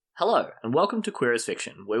Hello, and welcome to Queer as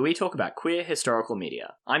Fiction, where we talk about queer historical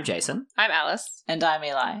media. I'm Jason. I'm Alice. And I'm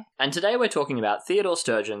Eli. And today we're talking about Theodore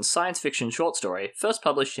Sturgeon's science fiction short story, first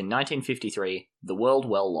published in 1953, The World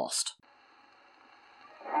Well Lost.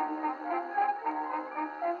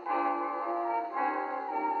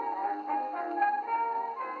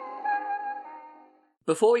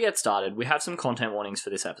 Before we get started, we have some content warnings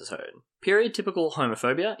for this episode. Period-typical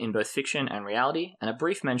homophobia in both fiction and reality, and a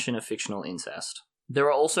brief mention of fictional incest. There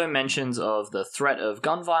are also mentions of the threat of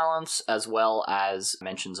gun violence, as well as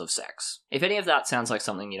mentions of sex. If any of that sounds like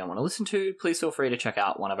something you don't want to listen to, please feel free to check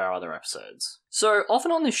out one of our other episodes. So,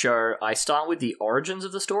 often on this show, I start with the origins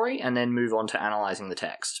of the story, and then move on to analysing the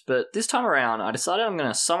text. But this time around, I decided I'm going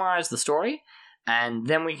to summarise the story, and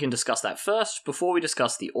then we can discuss that first, before we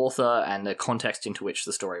discuss the author and the context into which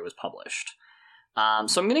the story was published.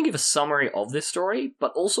 So I'm going to give a summary of this story,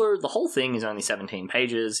 but also the whole thing is only 17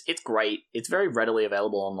 pages. It's great. It's very readily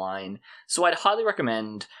available online. So I'd highly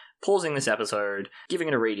recommend pausing this episode, giving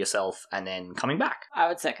it a read yourself, and then coming back. I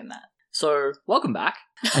would second that. So, welcome back.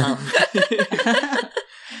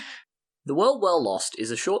 The World Well Lost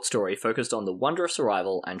is a short story focused on the wondrous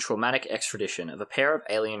arrival and traumatic extradition of a pair of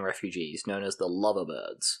alien refugees known as the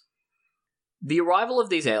Loverbirds. The arrival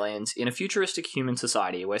of these aliens in a futuristic human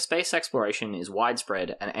society where space exploration is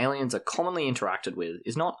widespread and aliens are commonly interacted with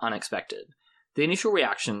is not unexpected. The initial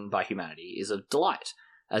reaction by humanity is of delight,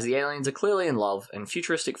 as the aliens are clearly in love and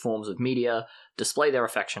futuristic forms of media display their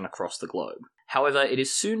affection across the globe. However, it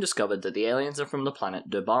is soon discovered that the aliens are from the planet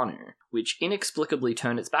Durbanu, which inexplicably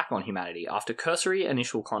turned its back on humanity after cursory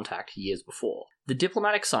initial contact years before. The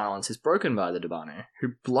diplomatic silence is broken by the Durbanu,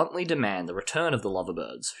 who bluntly demand the return of the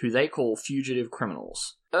Loverbirds, who they call fugitive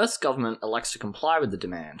criminals. Earth's government elects to comply with the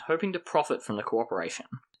demand, hoping to profit from the cooperation.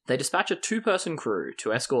 They dispatch a two-person crew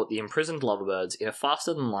to escort the imprisoned Loverbirds in a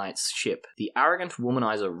faster-than-light ship, the arrogant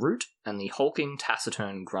womanizer Root and the hulking,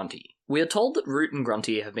 taciturn Grunty. We are told that Root and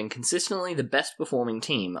Grunty have been consistently the best-performing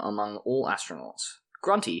team among all astronauts.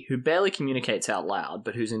 Grunty, who barely communicates out loud,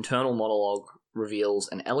 but whose internal monologue reveals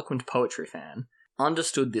an eloquent poetry fan,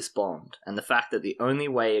 understood this bond, and the fact that the only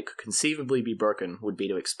way it could conceivably be broken would be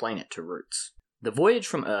to explain it to Roots. The voyage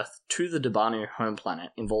from Earth to the Durbanu home planet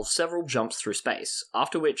involves several jumps through space,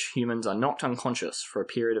 after which humans are knocked unconscious for a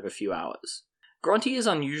period of a few hours. Grunty is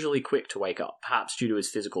unusually quick to wake up, perhaps due to his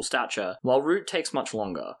physical stature, while Root takes much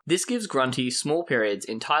longer. This gives Grunty small periods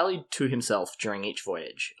entirely to himself during each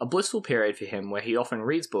voyage, a blissful period for him where he often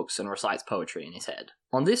reads books and recites poetry in his head.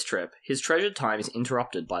 On this trip, his treasured time is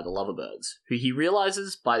interrupted by the Loverbirds, who he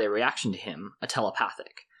realizes by their reaction to him are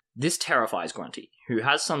telepathic. This terrifies Grunty, who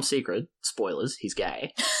has some secret, spoilers, he's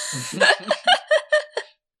gay,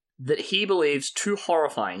 that he believes too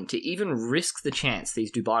horrifying to even risk the chance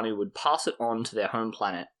these Durbanu would pass it on to their home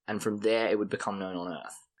planet, and from there it would become known on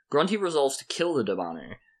Earth. Grunty resolves to kill the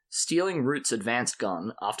Durbanu, stealing Root's advanced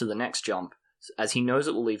gun after the next jump, as he knows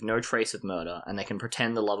it will leave no trace of murder, and they can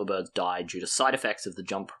pretend the Loverbirds died due to side effects of the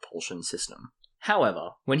jump propulsion system. However,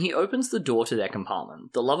 when he opens the door to their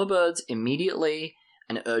compartment, the Loverbirds immediately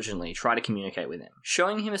and urgently try to communicate with him,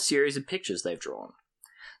 showing him a series of pictures they've drawn.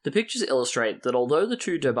 The pictures illustrate that although the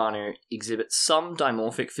two Durbanu exhibit some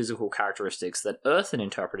dimorphic physical characteristics that Earth had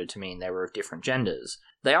interpreted to mean they were of different genders,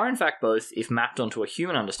 they are in fact both, if mapped onto a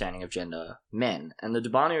human understanding of gender, men, and the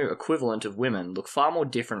Durbanu equivalent of women look far more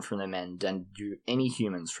different from their men than do any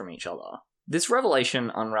humans from each other. This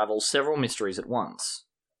revelation unravels several mysteries at once.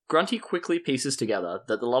 Grunty quickly pieces together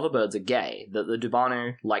that the Loverbirds are gay, that the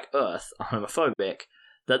Durbanu, like Earth, are homophobic,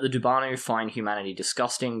 that the Durbanu find humanity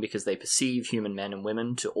disgusting because they perceive human men and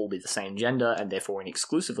women to all be the same gender and therefore in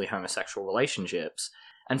exclusively homosexual relationships,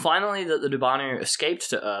 and finally that the Durbanu escaped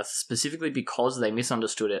to Earth specifically because they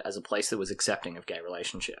misunderstood it as a place that was accepting of gay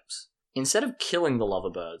relationships. Instead of killing the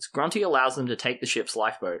Loverbirds, Grunty allows them to take the ship's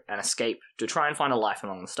lifeboat and escape to try and find a life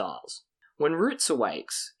among the stars. When Roots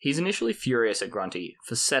awakes, he's initially furious at Grunty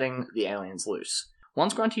for setting the aliens loose.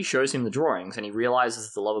 Once Grunty shows him the drawings and he realizes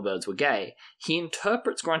that the Loverbirds were gay, he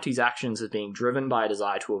interprets Grunty's actions as being driven by a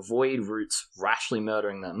desire to avoid Roots rashly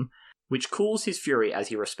murdering them, which cools his fury as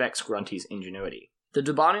he respects Grunty's ingenuity. The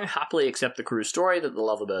Durbanu happily accept the crew's story that the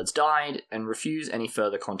Loverbirds died and refuse any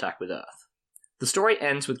further contact with Earth. The story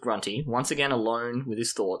ends with Grunty once again alone with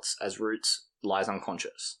his thoughts as Roots lies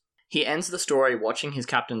unconscious. He ends the story watching his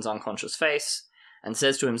captain's unconscious face and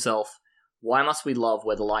says to himself, "Why must we love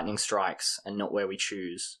where the lightning strikes and not where we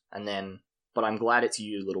choose?" And then, "But I'm glad it's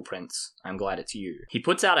you, little prince. I'm glad it's you." He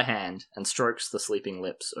puts out a hand and strokes the sleeping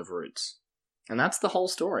lips of Roots. And that's the whole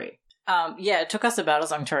story. Yeah, it took us about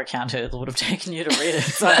as long to recount it. It would have taken you to read it,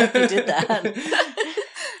 so I hope you did that. And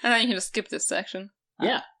then you can just skip this section.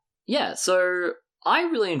 Yeah, so I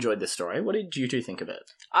really enjoyed this story. What did you two think of it?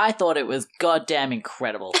 I thought it was goddamn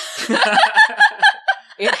incredible.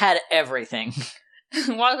 It had everything.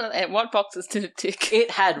 What boxes did it tick?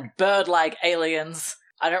 It had bird-like aliens.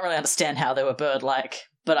 I don't really understand how they were bird-like,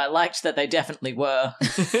 but I liked that they definitely were.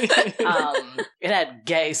 It had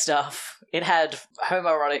gay stuff. It had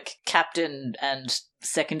homoerotic captain and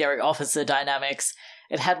secondary officer dynamics.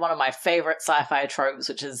 It had one of my favorite sci-fi tropes,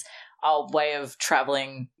 which is our way of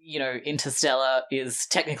traveling, interstellar is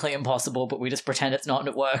technically impossible, but we just pretend it's not and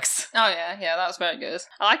it works. Oh, yeah, that was very good.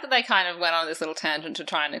 I like that they kind of went on this little tangent to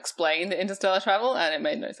try and explain the interstellar travel, and it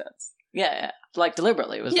made no sense. Yeah, like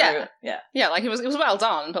deliberately. It was Yeah. very, Yeah, like it was well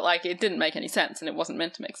done, but like it didn't make any sense, and it wasn't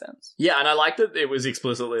meant to make sense. Yeah, and I like that it was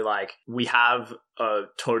explicitly like, we have a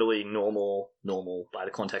totally normal by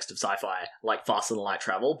the context of sci-fi, like faster than light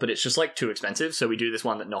travel, but it's just like too expensive, so we do this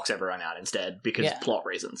one that knocks everyone out instead because Yeah. plot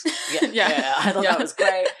reasons. Yeah, I thought that was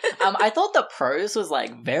great. I thought the prose was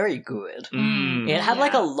like very good. It had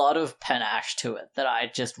like a lot of panache to it that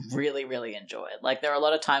I just really, really enjoyed. Like there are a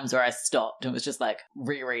lot of times where I stopped and was just like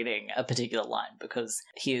rereading a particular line because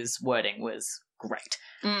his wording was great.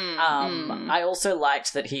 I also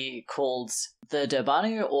liked that he called the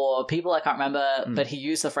Derbanu, or people, I can't remember, but he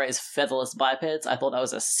used the phrase featherless bipeds. I thought that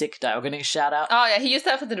was a sick Diogenes shout out. Oh yeah, he used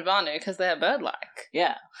that for the Debanu because they're bird-like.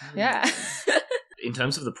 Yeah. Yeah. In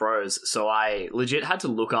terms of the prose, so I legit had to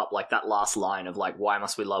look up like that last line of like, why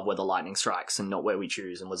must we love where the lightning strikes and not where we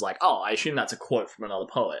choose, and was like, oh, I assume that's a quote from another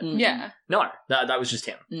poet. Yeah. No, that was just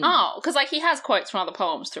him. Oh, because like he has quotes from other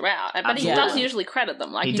poems throughout, but he Absolutely. does usually credit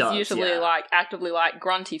them. Like He he's does, usually yeah. like actively like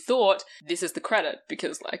Grunty thought this is the credit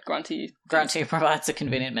because like Grunty. Grunty provides a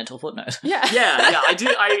convenient mental footnote. Yeah. Yeah, I do.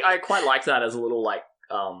 I quite like that as a little like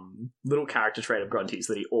little character trait of Grunty's,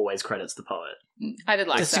 that he always credits the poet. I did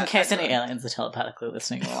like Just that. in case any actually. aliens are telepathically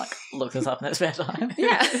listening or like look this up in their spare time.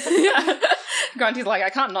 Yeah. Yeah. Grunty's like, I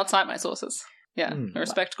can't not cite my sources. Yeah. I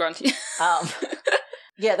respect Grunty.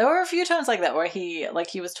 Yeah, there were a few times like that where he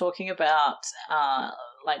was talking about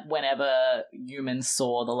like whenever humans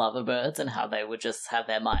saw the loverbirds and how they would just have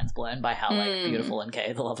their minds blown by how like beautiful and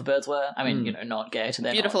gay the loverbirds were. I mean, not gay to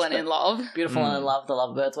their Beautiful knowledge, and but in love. beautiful and in love the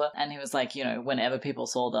lovebirds were. And he was like, whenever people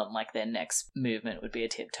saw them, like their next movement would be a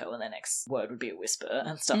tiptoe and their next word would be a whisper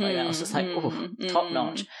and stuff like that. I was just like, ooh, top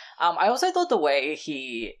notch. I also thought the way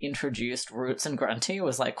he introduced Roots and Grunty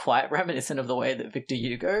was like quite reminiscent of the way that Victor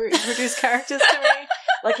Hugo introduced characters to me.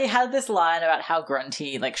 Like he had this line about how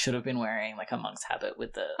Grunty like should have been wearing like a monk's habit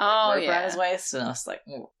with the rope around his waist, and I was like,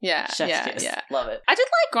 ooh, chef's kiss. Love it. I did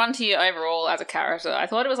like Grunty overall as a character. I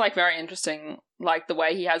thought it was like very interesting, like the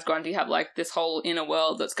way he has Grunty have like this whole inner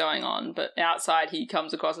world that's going on, but outside he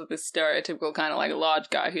comes across as this stereotypical kind of like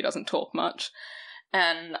large guy who doesn't talk much.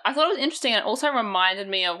 And I thought it was interesting, and it also reminded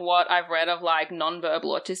me of what I've read of like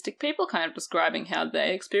non-verbal autistic people kind of describing how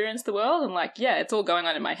they experience the world, and like, yeah, it's all going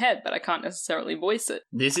on in my head, but I can't necessarily voice it.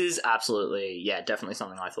 This is absolutely, definitely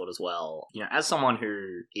something I thought as well. As someone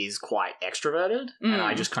who is quite extroverted, and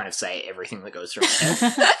I just kind of say everything that goes through my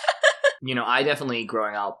head. I definitely,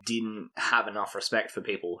 growing up, didn't have enough respect for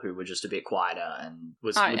people who were just a bit quieter and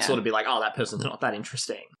would sort of be like, oh, that person's not that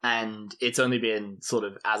interesting. And it's only been sort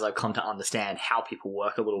of, as I've come to understand how people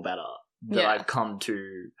work a little better, that I've come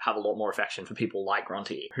to have a lot more affection for people like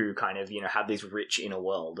Grunty, who kind of, have this rich inner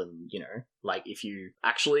world. And, like, if you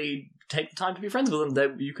actually take the time to be friends with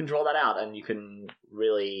them, you can draw that out and you can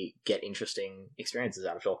really get interesting experiences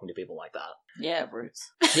out of talking to people like that. Yeah,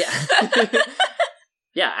 Roots. Yeah.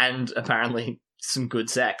 Yeah, and apparently some good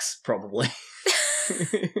sex, probably.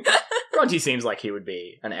 Grunty seems like he would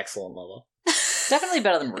be an excellent lover. Definitely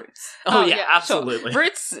better than Roots. Oh yeah, absolutely. Sure.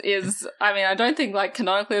 Roots is, I don't think like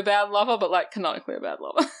canonically a bad lover, but like canonically a bad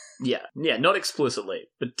lover. Yeah, not explicitly,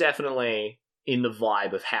 but definitely in the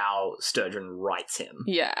vibe of how Sturgeon writes him.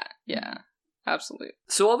 Yeah, absolutely.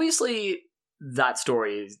 So obviously that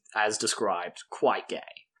story is, as described, quite gay.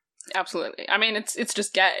 Absolutely. I mean, it's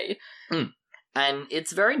just gay. And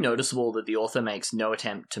it's very noticeable that the author makes no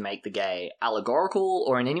attempt to make the gay allegorical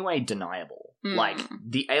or in any way deniable. Like,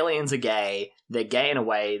 the aliens are gay, they're gay in a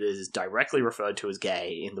way that is directly referred to as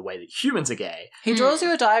gay in the way that humans are gay. He draws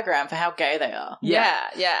you a diagram for how gay they are.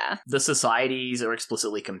 Yeah. The societies are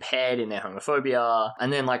explicitly compared in their homophobia,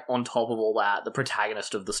 and then, like, on top of all that, the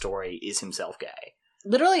protagonist of the story is himself gay.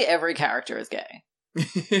 Literally every character is gay.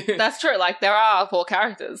 That's true. Like, there are 4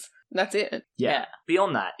 characters. That's it. Yeah.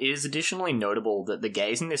 Beyond that, it is additionally notable that the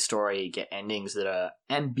gays in this story get endings that are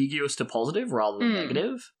ambiguous to positive rather than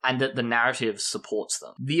negative, and that the narrative supports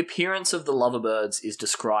them. The appearance of the Loverbirds is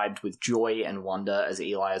described with joy and wonder, as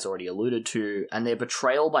Eli has already alluded to, and their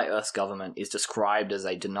betrayal by Earth's government is described as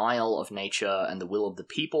a denial of nature and the will of the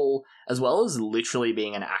people, as well as literally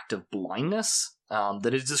being an act of blindness.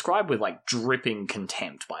 That is described with, like, dripping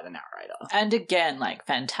contempt by the narrator. And again, like,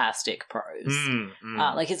 fantastic prose.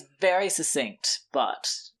 Like, it's very succinct,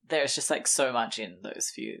 but there's just, like, so much in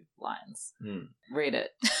those few lines. Read it.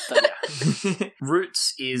 But yeah.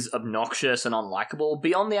 Roots is obnoxious and unlikable.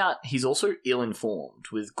 Beyond that, he's also ill-informed,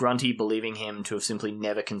 with Grunty believing him to have simply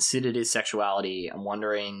never considered his sexuality and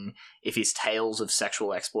wondering if his tales of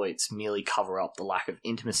sexual exploits merely cover up the lack of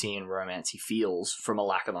intimacy and romance he feels from a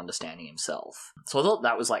lack of understanding himself. So I thought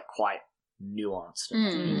that was, like, quite nuanced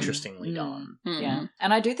and interestingly done. Yeah.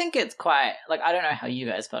 And I do think it's quite, like, I don't know how you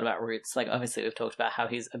guys felt about Roots. Like, obviously we've talked about how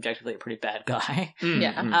he's objectively a pretty bad guy.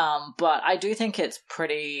 But I do think it's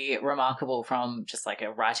pretty remarkable from just, like,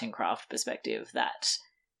 a writing craft perspective that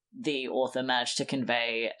the author managed to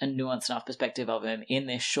convey a nuanced enough perspective of him in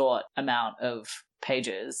this short amount of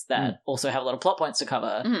pages that also have a lot of plot points to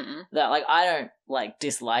cover that, like, I don't, like,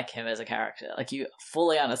 dislike him as a character. Like, you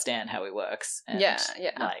fully understand how he works. And,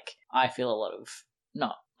 like, I feel a lot of,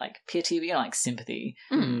 not, like, pity, but, you know, like, sympathy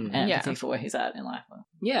and empathy for where he's at in life.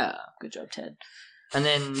 Yeah. Good job, Ted. And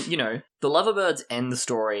then, you know, the Loverbirds end the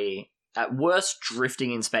story at worst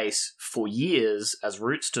drifting in space for years, as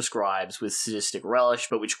Roots describes with sadistic relish,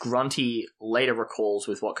 but which Grunty later recalls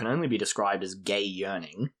with what can only be described as gay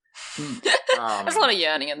yearning. There's a lot of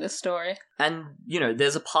yearning in this story. And, you know,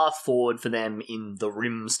 there's a path forward for them in the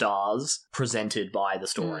rim stars presented by the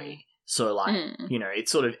story. So, like, you know,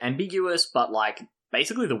 it's sort of ambiguous, but, like,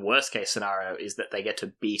 basically the worst case scenario is that they get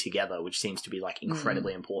to be together, which seems to be, like,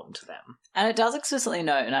 incredibly important to them. And it does explicitly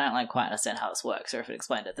note, and I don't, like, quite understand how this works or if it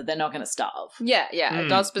explained it, that they're not going to starve. Yeah, it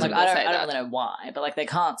does specifically like, say that. I don't really know why, but, like, they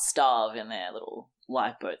can't starve in their little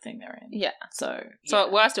lifeboat thing they're in. Yeah. So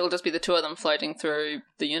at worst, it will just be the two of them floating through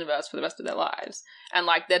the universe for the rest of their lives. And,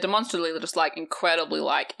 like, they're demonstrably just, like, incredibly,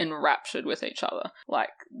 like, enraptured with each other. Like,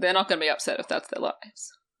 they're not going to be upset if that's their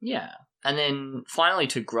lives. Yeah. And then, finally,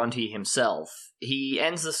 to Grunty himself, he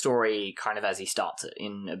ends the story kind of as he starts it,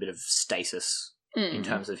 in a bit of stasis in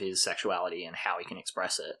terms of his sexuality and how he can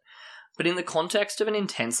express it. But in the context of an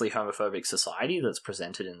intensely homophobic society that's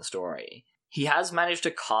presented in the story, he has managed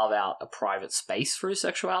to carve out a private space for his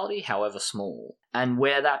sexuality, however small. And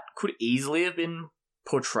where that could easily have been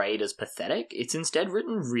portrayed as pathetic, it's instead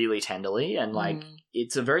written really tenderly, and, like,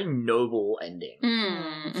 it's a very noble ending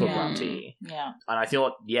for Grunty. Yeah. And I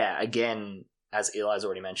thought, again, as Eli's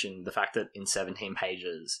already mentioned, the fact that in 17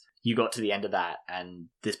 pages you got to the end of that and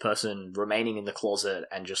this person remaining in the closet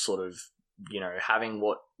and just sort of, you know, having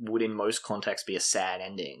what would in most contexts be a sad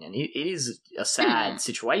ending. And it is a sad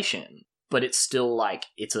situation, but it's still, like,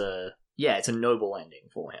 it's a noble ending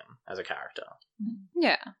for him as a character.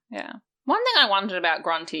 Yeah. One thing I wondered about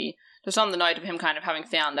Grunty, just on the note of him kind of having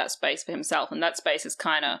found that space for himself, and that space is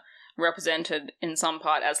kind of represented in some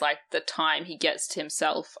part as, like, the time he gets to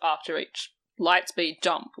himself after each lightspeed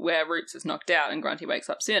jump where Roots is knocked out and Grunty wakes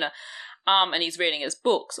up sooner. And he's reading his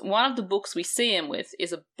books. One of the books we see him with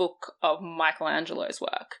is a book of Michelangelo's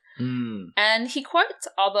work. And he quotes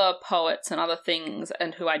other poets and other things,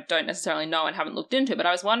 and who I don't necessarily know and haven't looked into, but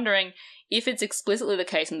I was wondering if it's explicitly the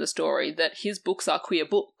case in the story that his books are queer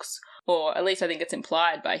books, or at least I think it's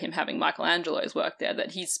implied by him having Michelangelo's work there,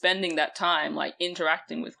 that he's spending that time, like,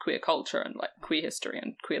 interacting with queer culture and, like, queer history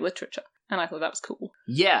and queer literature. And I thought that was cool.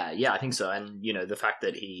 Yeah, I think so. And, you know, the fact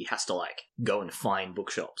that he has to, like, go and find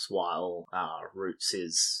bookshops while Roots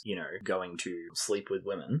is, you know, going to sleep with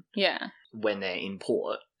women. Yeah. When they're in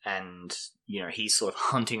port. And, you know, he's sort of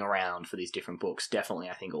hunting around for these different books. Definitely,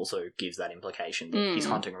 I think, also gives that implication that he's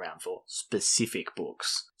hunting around for specific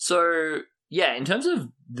books. So, yeah, in terms of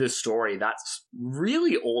the story, that's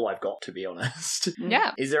really all I've got, to be honest.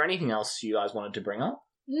 Yeah. Is there anything else you guys wanted to bring up?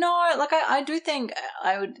 No, like, I do think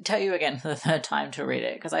I would tell you again for the third time to read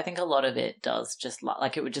it, because I think a lot of it does just,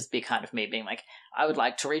 like, it would just be kind of me being like, I would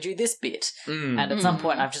like to read you this bit. And at some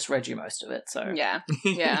point, I've just read you most of it, so. Yeah.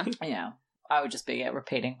 I would just be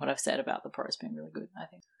repeating what I've said about the prose being really good, I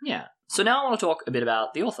think. Yeah. So now I want to talk a bit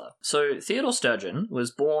about the author. So Theodore Sturgeon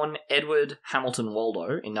was born Edward Hamilton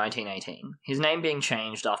Waldo in 1918, his name being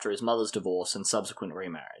changed after his mother's divorce and subsequent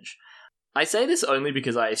remarriage. I say this only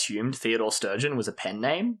because I assumed Theodore Sturgeon was a pen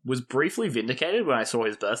name, was briefly vindicated when I saw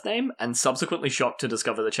his birth name, and subsequently shocked to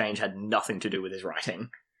discover the change had nothing to do with his writing.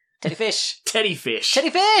 Teddy Fish. Teddy Fish.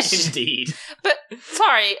 Teddy Fish! Indeed. But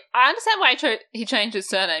Sorry, I understand why he changed his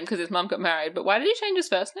surname because his mum got married, but why did he change his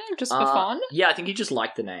first name? Just for fun? Yeah, I think he just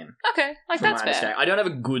liked the name. Okay, like from that's my fair. understanding. I don't have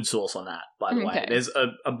a good source on that, by the way. Okay. There's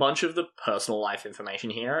a bunch of the personal life information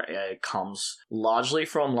here. It comes largely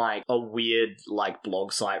from like a weird like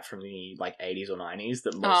blog site from the like 80s or 90s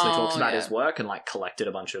that mostly talks about his work and like collected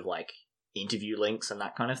a bunch of like interview links and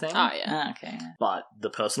that kind of thing. Oh, yeah. Okay. But the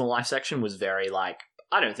personal life section was very like,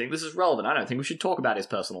 I don't think this is relevant. I don't think we should talk about his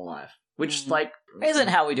personal life. Which, like... Isn't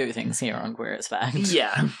how we do things here on Queer as Fact.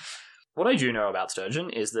 Yeah. What I do know about Sturgeon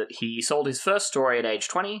is that he sold his first story at age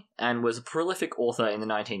 20 and was a prolific author in the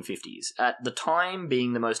 1950s, at the time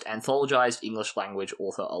being the most anthologized English language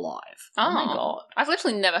author alive. Oh my god. I've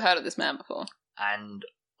literally never heard of this man before. And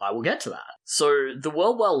I will get to that. So, The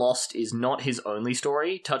World Well Lost is not his only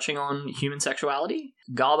story touching on human sexuality.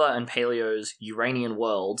 Garber and Paleo's Uranian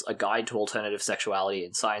Worlds, A Guide to Alternative Sexuality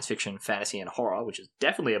in Science Fiction, Fantasy and Horror, which is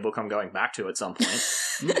definitely a book I'm going back to at some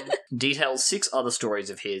point, details 6 other stories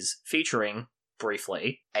of his, featuring,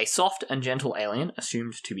 briefly, a soft and gentle alien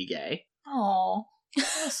assumed to be gay. Aww.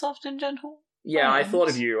 Soft and gentle. Yeah, I thought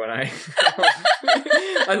of you when I...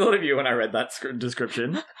 I thought of you when I read that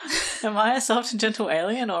description. Am I a soft and gentle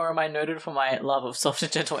alien, or am I noted for my love of soft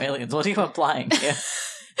and gentle aliens? What are you implying here?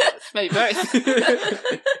 Maybe both.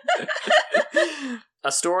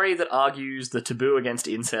 A story that argues the taboo against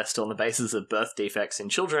incest on the basis of birth defects in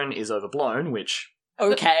children is overblown, which...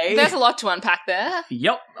 Okay. There's a lot to unpack there.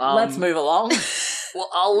 Yep. Let's move along. Well,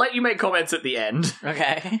 I'll let you make comments at the end.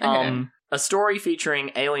 Okay. A story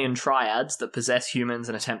featuring alien triads that possess humans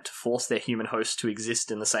and attempt to force their human hosts to exist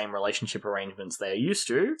in the same relationship arrangements they are used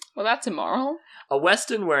to. Well, that's immoral. A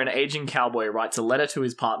western where an aging cowboy writes a letter to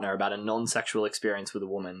his partner about a non-sexual experience with a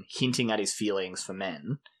woman, hinting at his feelings for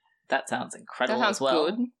men. That sounds incredible That sounds as well.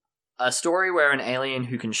 good. A story where an alien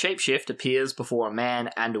who can shapeshift appears before a man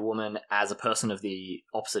and a woman as a person of the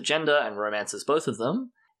opposite gender and romances both of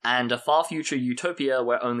them. And a far future utopia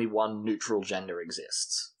where only one neutral gender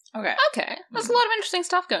exists. Okay. Okay. There's a lot of interesting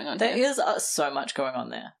stuff going on There here. is so much going on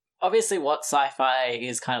there. Obviously, what sci-fi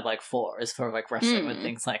is kind of like for is for like wrestling with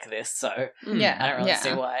things like this, so Yeah. I don't really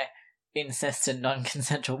see why incest and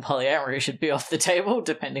non-consensual polyamory should be off the table,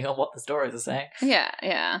 depending on what the stories are saying.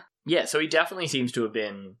 Yeah. Yeah, so he definitely seems to have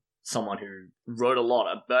been someone who wrote a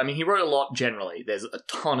lot. I mean, he wrote a lot generally. There's a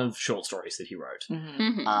ton of short stories that he wrote.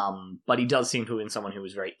 Mm-hmm. But he does seem to have been someone who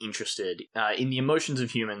was very interested in the emotions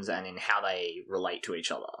of humans and in how they relate to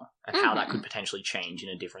each other and how that could potentially change in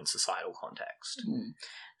a different societal context.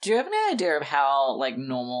 Do you have any idea of how like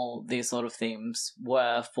normal these sort of themes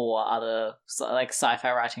were for other like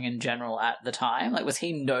sci-fi writing in general at the time? Like, was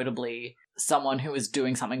he notably someone who was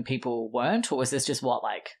doing something people weren't, or was this just what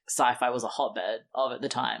like sci-fi was a hotbed of at the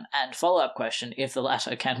time? And follow-up question, if the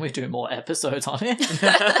latter, can we do more episodes on it?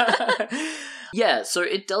 Yeah, so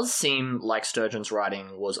it does seem like Sturgeon's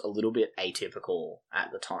writing was a little bit atypical at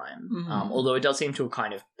the time, although it does seem to have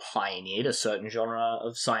kind of pioneered a certain genre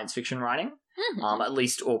of science fiction writing. At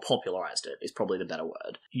least, or popularized it, is probably the better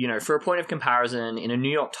word. You know, for a point of comparison, in a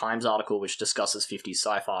New York Times article which discusses 50s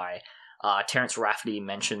sci-fi, Terence Rafferty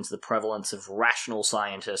mentions the prevalence of rational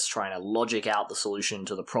scientists trying to logic out the solution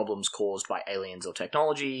to the problems caused by aliens or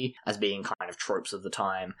technology as being kind of tropes of the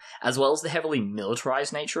time, as well as the heavily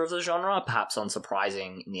militarized nature of the genre, perhaps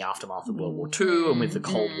unsurprising in the aftermath of World War II and with the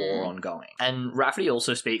Cold War ongoing. And Rafferty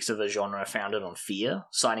also speaks of a genre founded on fear,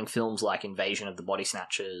 citing films like Invasion of the Body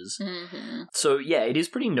Snatchers. So yeah, it is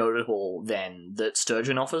pretty notable then that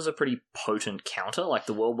Sturgeon offers a pretty potent counter. Like,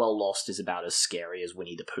 The World Well Lost is about as scary as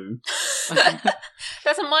Winnie the Pooh.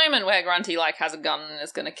 There's a moment where Grunty like has a gun and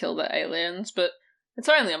is going to kill the aliens, but it's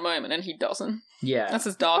only a moment and he doesn't. Yeah. That's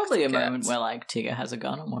as dark Probably a as it moment gets. where like Tigger has a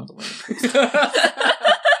gun on one of the windows.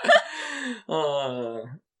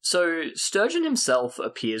 So Sturgeon himself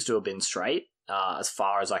appears to have been straight. As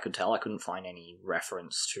far as I could tell, I couldn't find any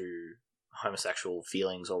reference to homosexual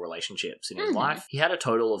feelings or relationships in his life. He had a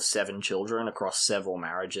total of 7 children across several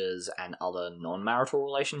marriages and other non-marital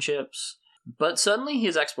relationships. But certainly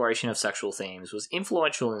his exploration of sexual themes was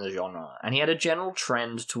influential in the genre, and he had a general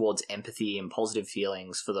trend towards empathy and positive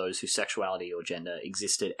feelings for those whose sexuality or gender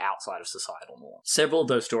existed outside of societal norms. Several of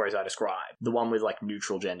those stories I described, the one with like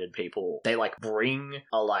neutral gendered people, they like bring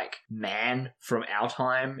a like man from our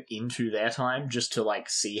time into their time just to like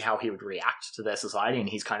see how he would react to their society, and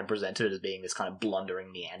he's kind of presented as being this kind of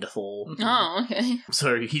blundering Neanderthal. Oh, okay.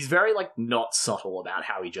 So he's very like not subtle about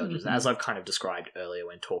how he judges, as I've kind of described earlier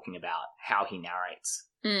when talking about how how he narrates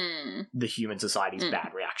the human society's Mm.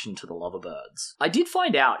 bad reaction to the lover birds. I did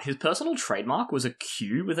find out his personal trademark was a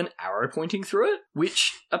Q with an arrow pointing through it,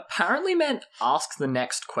 which apparently meant ask the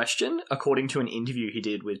next question, according to an interview he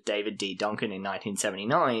did with David D. Duncan in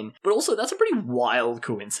 1979. But also, that's a pretty wild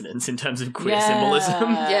coincidence in terms of queer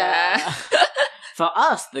symbolism. Yeah. For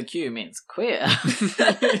us, the Q means queer.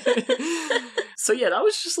 So yeah, that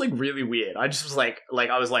was just like really weird. I just was like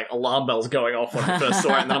I was like alarm bells going off when I first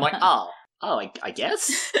saw it, and then I'm like, I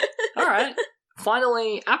guess. All right.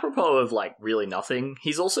 Finally, apropos of like really nothing,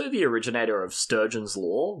 he's also the originator of Sturgeon's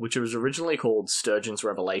Law, which was originally called Sturgeon's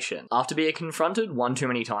Revelation. After being confronted one too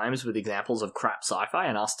many times with examples of crap sci-fi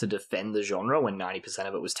and asked to defend the genre when 90%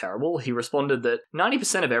 of it was terrible, he responded that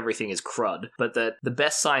 90% of everything is crud, but that the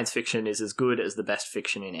best science fiction is as good as the best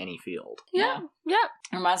fiction in any field. Yeah.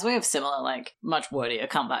 It reminds me of similar, like, much wordier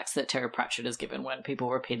comebacks that Terry Pratchett has given when people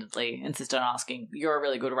repeatedly insist on asking, you're a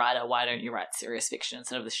really good writer, why don't you write serious fiction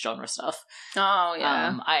instead of this genre stuff? Oh,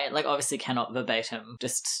 yeah. I, like, obviously cannot verbatim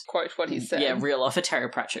just Quote what he said. Yeah, reel off a Terry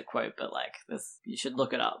Pratchett quote, but, like, you should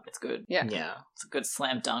look it up. It's good. Yeah. It's a good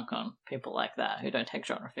slam dunk on people like that who don't take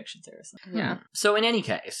genre fiction seriously. Yeah. So in any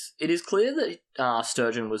case, it is clear that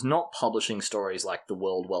Sturgeon was not publishing stories like The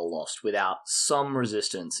World Well Lost without some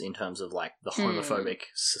resistance in terms of like the homophobic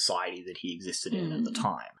society that he existed in at the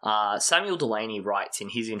time. Samuel Delany writes in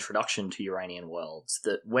his introduction to Uranian Worlds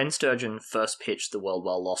that when Sturgeon first pitched The World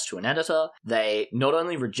Well Lost to an editor, they not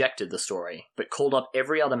only rejected the story, but called up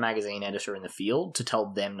every other magazine editor in the field to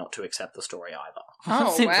tell them not to accept the story either.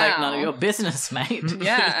 Oh, Seems like wow. none of your business, mate.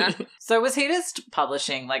 Yeah. So was he just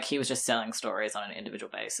publishing, like he was just selling stories on an individual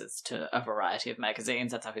basis to a variety of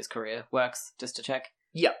magazines? That's how his career works, just to check?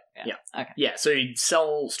 Yeah. Okay. Yeah, so he'd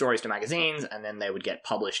sell stories to magazines, and then they would get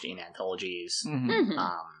published in anthologies. Mm-hmm.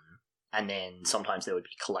 And then sometimes there would be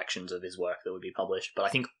collections of his work that would be published. But I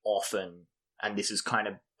think often, and this is kind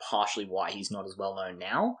of partially why he's not as well known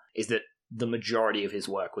now, is that the majority of his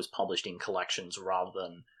work was published in collections rather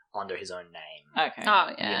than under his own name, Okay. Oh,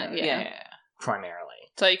 yeah, You know, yeah. primarily.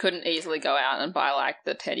 So you couldn't easily go out and buy, like,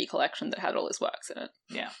 the Teddy collection that had all his works in it.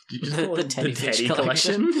 Yeah. Did you just call The it Teddy Fish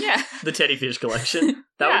collection? Yeah. The Teddy Fish collection.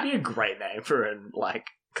 That Yeah. would be a great name for a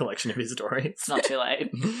collection of his stories. It's not too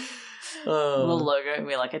late. The logo would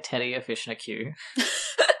be like a teddy, a fish, and a Q.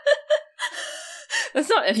 That's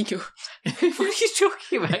not any good. What are you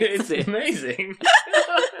talking about? It's amazing.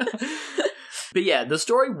 But yeah, the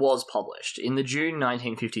story was published in the June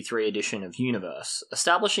 1953 edition of Universe,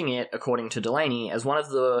 establishing it, according to Delany, as one of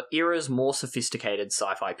the era's more sophisticated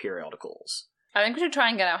sci-fi periodicals. I think we should try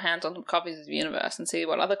and get our hands on some copies of Universe and see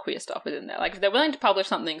what other queer stuff is in there. Like, if they're willing to publish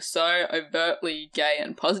something so overtly gay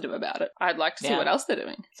and positive about it, I'd like to see Yeah. what else they're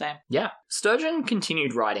doing. Same. Yeah. Sturgeon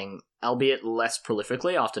continued writing, albeit less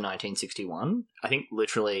prolifically, after 1961. I think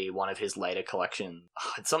literally one of his later collections,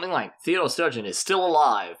 it's something like Theodore Sturgeon is Still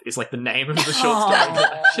Alive, is like the name of the short story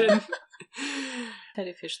collection.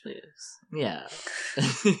 Teddy Fish lives. Yeah.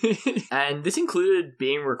 And this included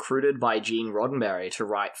being recruited by Gene Roddenberry to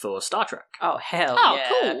write for Star Trek. Oh, hell Oh,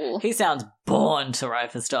 yeah. cool. He sounds born to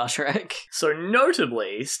write for Star Trek. So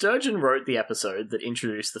notably, Sturgeon wrote the episode that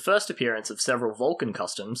introduced the first appearance of several Vulcan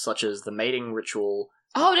customs, such as the mating ritual.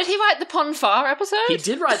 Oh, did he write the Ponfar episode? He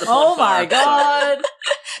did write the Oh Ponfar my episode, god!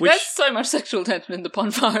 which There's so much sexual tension in the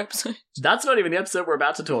Ponfar episode. that's not even the episode we're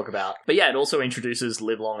about to talk about. But yeah, it also introduces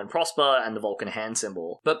Live Long and Prosper and the Vulcan hand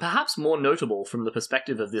symbol. But perhaps more notable from the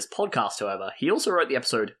perspective of this podcast, however, he also wrote the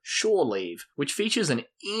episode Shore Leave, which features an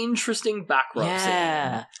interesting back rub scene.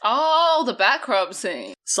 Yeah. Oh, the back rub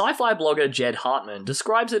scene. Sci-fi blogger Jed Hartman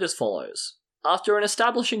describes it as follows. After an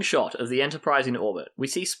establishing shot of the Enterprise in orbit, we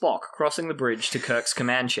see Spock crossing the bridge to Kirk's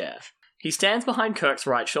command chair. He stands behind Kirk's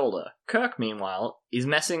right shoulder. Kirk, meanwhile, is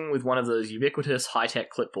messing with one of those ubiquitous high-tech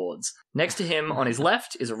clipboards. Next to him, on his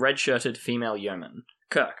left, is a red-shirted female yeoman.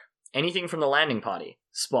 Kirk. Anything from the landing party?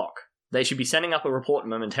 Spock. They should be sending up a report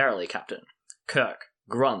momentarily, Captain. Kirk.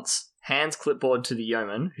 Grunts. Hands clipboard to the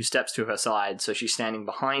yeoman, who steps to her side so she's standing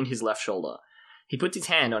behind his left shoulder. He puts his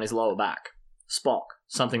hand on his lower back. Spock.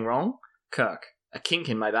 Something wrong? Kirk. A kink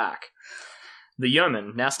in my back. The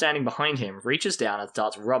yeoman, now standing behind him, reaches down and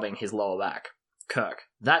starts rubbing his lower back. Kirk.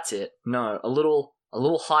 That's it. No, a little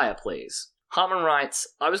higher, please. Hartman writes,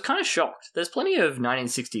 I was kind of shocked. There's plenty of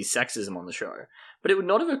 1960s sexism on the show, but it would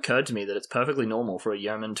not have occurred to me that it's perfectly normal for a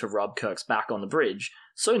yeoman to rub Kirk's back on the bridge,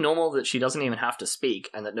 so normal that she doesn't even have to speak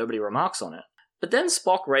and that nobody remarks on it. But then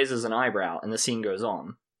Spock raises an eyebrow and the scene goes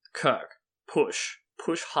on. Kirk. Push.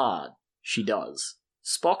 Push hard. She does.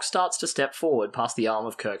 Spock starts to step forward past the arm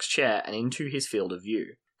of Kirk's chair and into his field of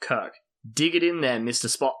view. Kirk. Dig it in there, Mr.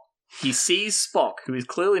 Spock. He sees Spock, who is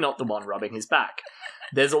clearly not the one rubbing his back.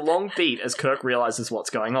 There's a long beat as Kirk realizes what's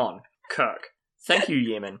going on. Kirk, thank you,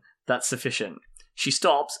 Yemen. That's sufficient. She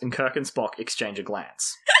stops, and Kirk and Spock exchange a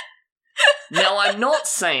glance. Now, I'm not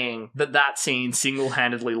saying that scene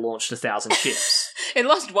single-handedly launched 1,000 ships. It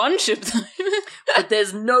lost one ship, though. But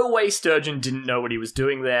there's no way Sturgeon didn't know what he was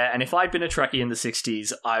doing there, and if I'd been a Trekkie in the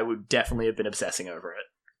 60s, I would definitely have been obsessing over it.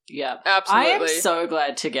 Yeah, absolutely. I am so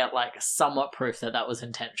glad to get, like, somewhat proof that was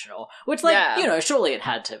intentional. Which, like, you know, surely it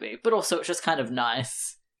had to be, but also it's just kind of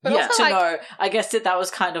nice. But yeah. also, To know, I guess that was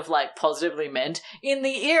kind of, like, positively meant in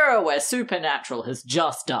the era where Supernatural has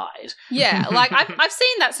just died. Yeah, like, I've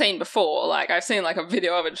seen that scene before. Like, I've seen, like, a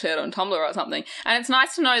video of it shared on Tumblr or something. And it's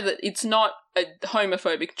nice to know that it's not a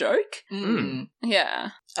homophobic joke. Mm. Yeah.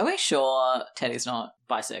 Are we sure Teddy's not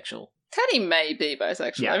bisexual? Teddy may be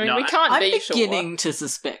bisexual. Yeah, I mean, no, we can't I'm be sure. beginning to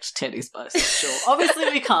suspect Teddy's bisexual. Obviously,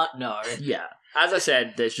 we can't know. Yeah. As I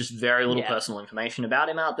said, there's just very little Yeah. personal information about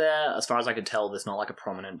him out there. As far as I could tell, there's not like a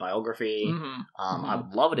prominent biography. Mm-hmm. I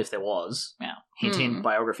would love it if there was. Yeah. Hint, hint,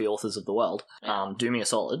 biography authors of the world. Yeah. Do me a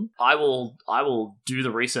solid. I will do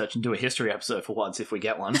the research and do a history episode for once if we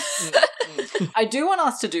get one. I do want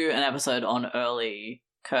us to do an episode on early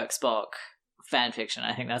Kirk Spock fan fiction.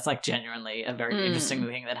 I think that's like genuinely a very interesting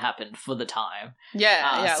thing that happened for the time.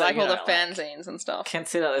 Yeah, so, like you all know, the fanzines and stuff.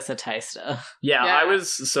 Consider this a taster. Yeah, Yeah. I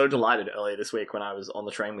was so delighted earlier this week when I was on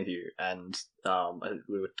the train with you and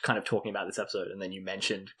we were kind of talking about this episode and then you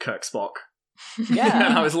mentioned Kirk Spock. Yeah.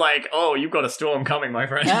 And I was like, oh, you've got a storm coming, my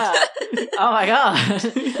friend. Yeah. Oh my god.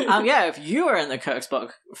 Yeah, if you were in the Kirk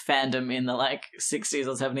Spock fandom in the like 60s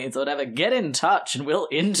or 70s or whatever, get in touch and we'll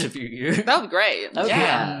interview you. That would be great. That would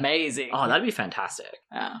Yeah. be amazing. Oh, that'd be fantastic.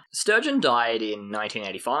 Yeah. Sturgeon died in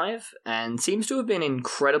 1985 and seems to have been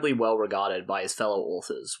incredibly well regarded by his fellow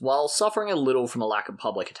authors, while suffering a little from a lack of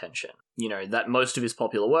public attention. You know, that most of his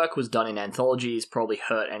popular work was done in anthologies probably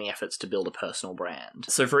hurt any efforts to build a personal brand.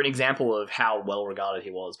 So for an example of how well regarded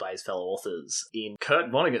he was by his fellow authors, in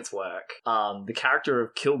Kurt Vonnegut's work, the character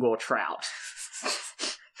of Kilgore Trout,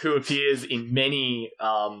 who appears in many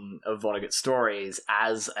of Vonnegut's stories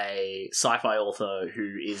as a sci-fi author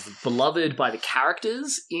who is beloved by the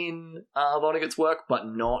characters in Vonnegut's work, but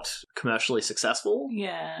not commercially successful.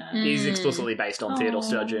 Yeah. He's explicitly based on Theodore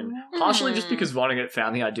Sturgeon, partially just because Vonnegut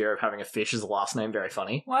found the idea of having a fish as a last name very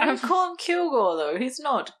funny. Why do you call him Kilgore though? He's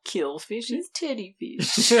not Killfish, he's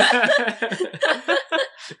Teddyfish.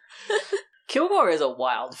 Kilgore is a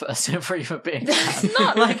wild first name for a human being. It's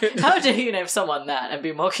not. Like, how dare you name someone that and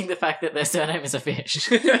be mocking the fact that their surname is a fish?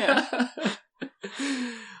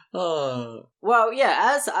 Oh. Well,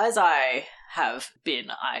 yeah, as I have been,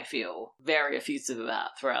 I feel, very effusive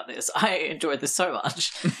about throughout this. I enjoyed this so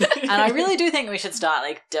much. And I really do think we should start,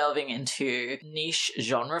 like, delving into niche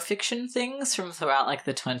genre fiction things from throughout, like,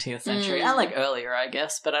 the 20th century. And, like, earlier, I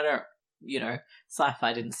guess. But I don't, you know,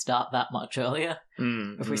 sci-fi didn't start that much earlier.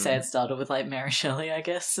 If we say it started with, like, Mary Shelley, I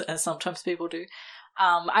guess, as sometimes people do.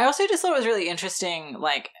 I also just thought it was really interesting,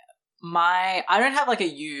 like, I don't have, like, a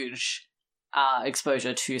huge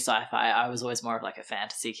exposure to sci-fi. I was always more of, like, a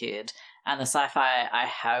fantasy kid. And the sci-fi I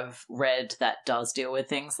have read that does deal with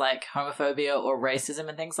things like homophobia or racism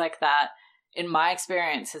and things like that, in my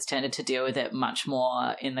experience, has tended to deal with it much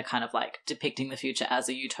more in the kind of, like, depicting the future as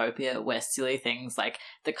a utopia where silly things like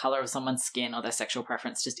the color of someone's skin or their sexual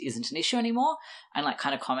preference just isn't an issue anymore, and, like,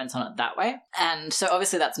 kind of comments on it that way. And so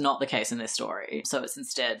obviously that's not the case in this story. So it's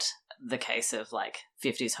instead the case of, like,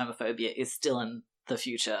 50s homophobia is still in the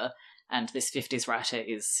future, and this 50s writer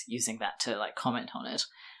is using that to, like, comment on it.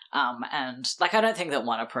 And, like, I don't think that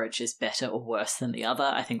one approach is better or worse than the other.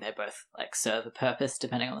 I think they both, like, serve a purpose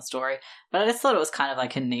depending on the story. But I just thought it was kind of,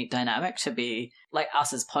 like, a neat dynamic to be, like,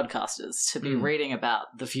 us as podcasters, to be reading about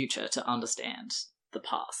the future to understand the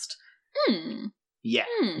past. Yeah.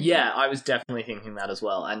 Yeah, I was definitely thinking that as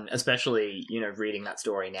well. And especially, you know, reading that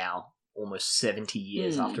story now, almost 70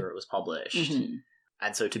 years after it was published.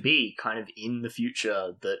 And so to be kind of in the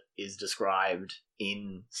future that is described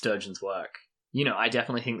in Sturgeon's work, you know, I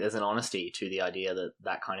definitely think there's an honesty to the idea that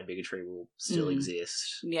that kind of bigotry will still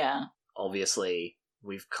exist. Yeah. Obviously,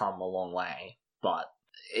 we've come a long way, but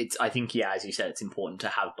I think, yeah, as you said, it's important to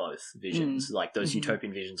have both visions. Like, those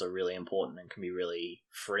utopian visions are really important and can be really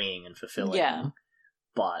freeing and fulfilling. Yeah.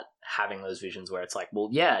 But having those visions where it's like, well,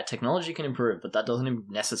 yeah, technology can improve, but that doesn't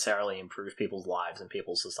necessarily improve people's lives and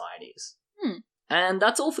people's societies. And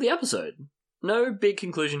that's all for the episode. No big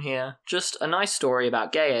conclusion here, just a nice story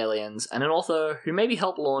about gay aliens and an author who maybe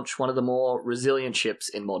helped launch one of the more resilient ships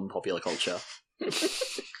in modern popular culture.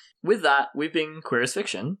 With that, we've been Queer as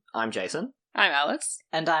Fiction. I'm Jason. I'm Alex.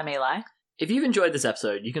 And I'm Eli. If you've enjoyed this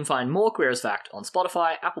episode, you can find more Queer as Fact on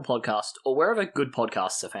Spotify, Apple Podcasts, or wherever good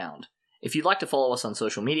podcasts are found. If you'd like to follow us on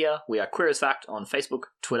social media, we are Queer as Fact on Facebook,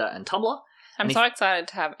 Twitter, and Tumblr. I'm so excited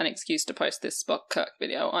to have an excuse to post this Spock Kirk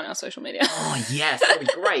video on our social media. Oh, yes, that would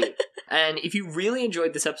be great. And if you really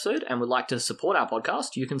enjoyed this episode and would like to support our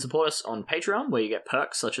podcast, you can support us on Patreon, where you get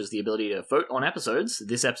perks such as the ability to vote on episodes.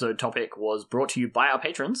 This episode topic was brought to you by our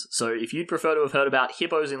patrons, so if you'd prefer to have heard about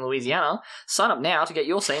hippos in Louisiana, sign up now to get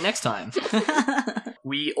your say next time.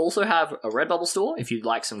 We also have a Redbubble store if you'd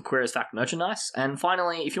like some Queer as Fact merchandise. And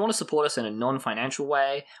finally, if you want to support us in a non-financial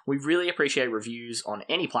way, we really appreciate reviews on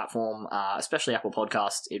any platform, especially Apple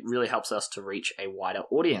Podcasts. It really helps us to reach a wider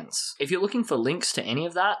audience. If you're looking for links to any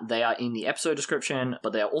of that, they are in the episode description,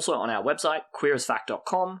 but they are also on our website,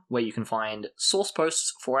 queerasfact.com, where you can find source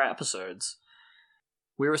posts for our episodes.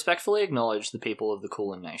 We respectfully acknowledge the people of the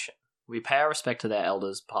Kulin Nation. We pay our respect to their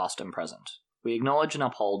elders, past and present. We acknowledge and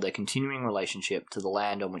uphold their continuing relationship to the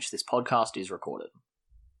land on which this podcast is recorded.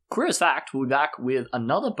 Queer as Fact will be back with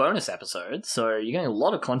another bonus episode, so you're getting a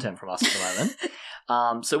lot of content from us at the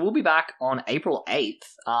moment. So we'll be back on April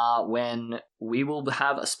 8th, when we will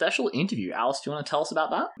have a special interview. Alice, do you want to tell us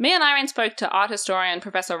about that? Me and Irene spoke to art historian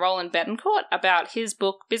Professor Roland Betancourt about his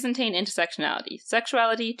book Byzantine Intersectionality,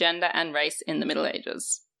 Sexuality, Gender and Race in the Middle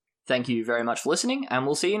Ages. Thank you very much for listening, and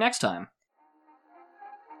we'll see you next time.